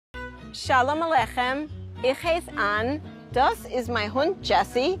Shalom Aleichem. Ich heiße Ann. Das ist mein Hund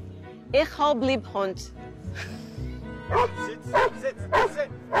Jesse. Ich hab lieb Hund.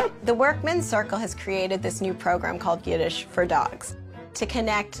 The Workmen Circle has created this new program called Yiddish for Dogs to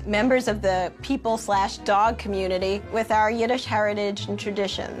connect members of the people/dog community with our Yiddish heritage and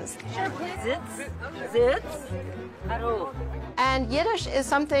traditions. Sure, please. Sitz. Hallo. And Yiddish is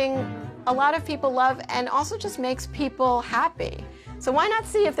something a lot of people love and also just makes people happy. So why not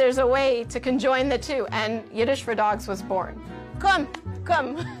see if there's a way to conjoin the two? And Yiddish for Dogs was born. Come.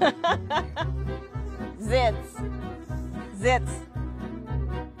 Sitz. Sitz.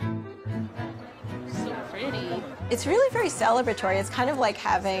 So pretty. It's really very celebratory. It's kind of like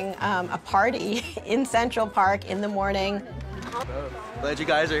having a party in Central Park in the morning. Glad you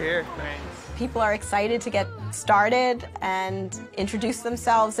guys are here. People are excited to get started and introduce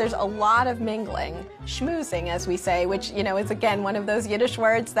themselves. There's a lot of mingling, schmoozing, as we say, which, you know, is again one of those Yiddish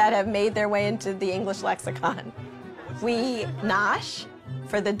words that have made their way into the English lexicon. We nash.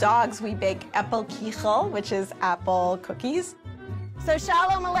 For the dogs, we bake apple kichel, which is apple cookies. So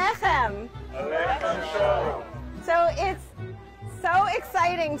shalom aleichem. Aleichem shalom. So it's so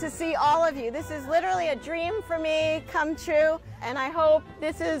exciting to see all of you. This is literally a dream for me come true, and I hope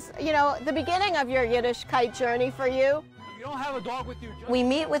this is, you know, the beginning of your Yiddishkeit journey for you. You don't have a dog with you. We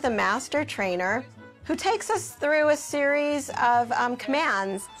meet with a master trainer who takes us through a series of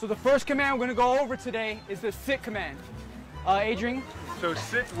commands. So the first command we're going to go over today is the sit command. Adrian? So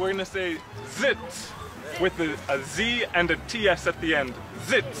sit, we're going to say zit with a Z and a TS at the end.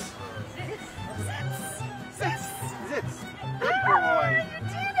 Zit. Zits. Good boy.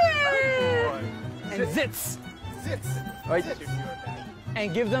 And zits. Zits. Right?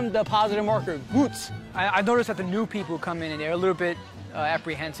 And give them the positive marker, goots. I noticed that the new people come in and they're a little bit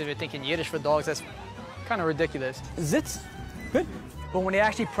apprehensive at thinking Yiddish for dogs. That's kind of ridiculous. Zits, good. But when they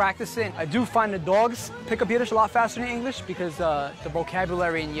actually practice it, I do find the dogs pick up Yiddish a lot faster than English because the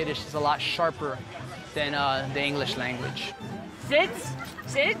vocabulary in Yiddish is a lot sharper than the English language. Sitz.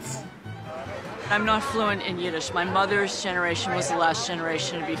 Sitz. I'm not fluent in Yiddish. My mother's generation was the last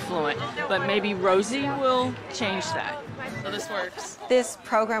generation to be fluent. But maybe Rosie will change that. So this works. This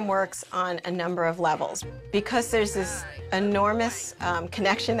program works on a number of levels because there's this enormous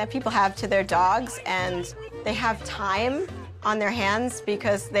connection that people have to their dogs, and they have time on their hands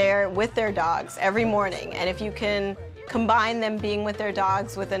because they're with their dogs every morning. And if you can combine them being with their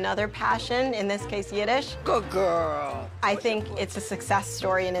dogs with another passion, in this case Yiddish, Good girl. I think it's a success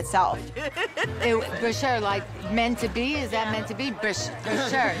story in itself. For sure, like meant to be, is that meant to be? For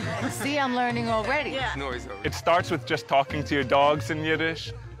sure. See, I'm learning already. Yeah. It starts with just talking to your dogs in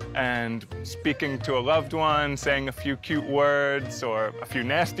Yiddish and speaking to a loved one, saying a few cute words or a few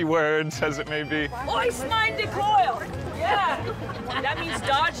nasty words, as it may be. Ois mein de coil. Yeah. That means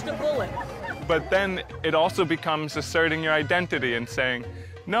dodge the bullet. But then it also becomes asserting your identity and saying,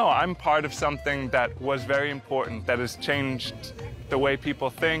 no, I'm part of something that was very important, that has changed the way people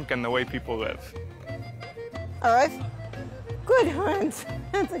think and the way people live. All right. Good hunt.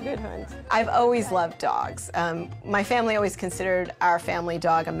 That's a good hunt. I've always loved dogs. My family always considered our family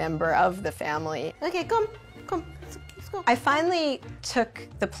dog a member of the family. Okay, come. Let's go. I finally took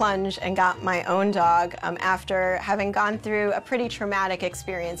the plunge and got my own dog after having gone through a pretty traumatic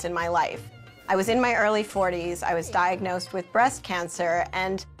experience in my life. I was in my early 40s. I was diagnosed with breast cancer,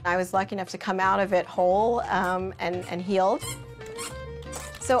 and I was lucky enough to come out of it whole and healed.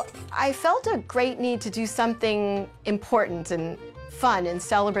 So I felt a great need to do something important and fun and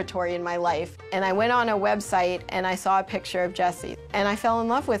celebratory in my life. And I went on a website and I saw a picture of Jesse, and I fell in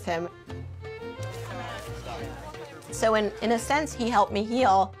love with him. So in a sense, he helped me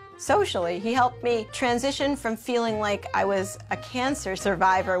heal socially. He helped me transition from feeling like I was a cancer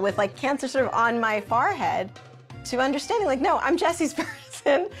survivor with like cancer sort of on my forehead to understanding like, no, I'm Jesse's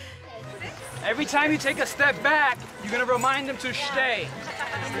person. Every time you take a step back, you're going to remind them to stay.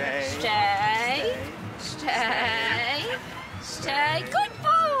 Stay. Stay. Stay. Good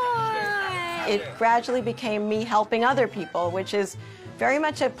boy. It gradually became me helping other people, which is very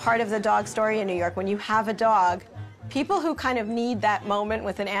much a part of the dog story in New York. When you have a dog, people who kind of need that moment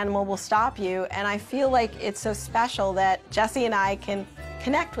with an animal will stop you, and I feel like it's so special that Jesse and I can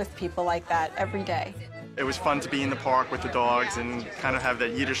connect with people like that every day. It was fun to be in the park with the dogs and kind of have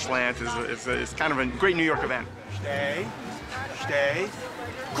that Yiddish slant. It's kind of a great New York event. Stay. Stay.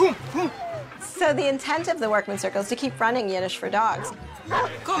 So the intent of the Workmen Circle is to keep running Yiddish for Dogs.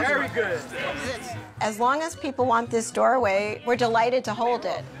 Very good. As long as people want this doorway, we're delighted to hold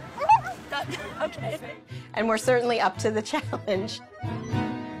it. Okay. And we're certainly up to the challenge.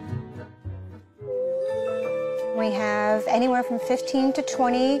 We have anywhere from 15 to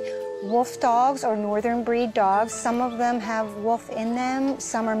 20 Wolf dogs or northern breed dogs, some of them have wolf in them,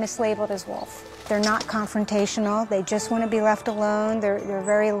 some are mislabeled as wolf. They're not confrontational, they just want to be left alone, they're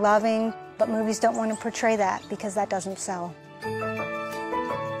very loving, but movies don't want to portray that because that doesn't sell.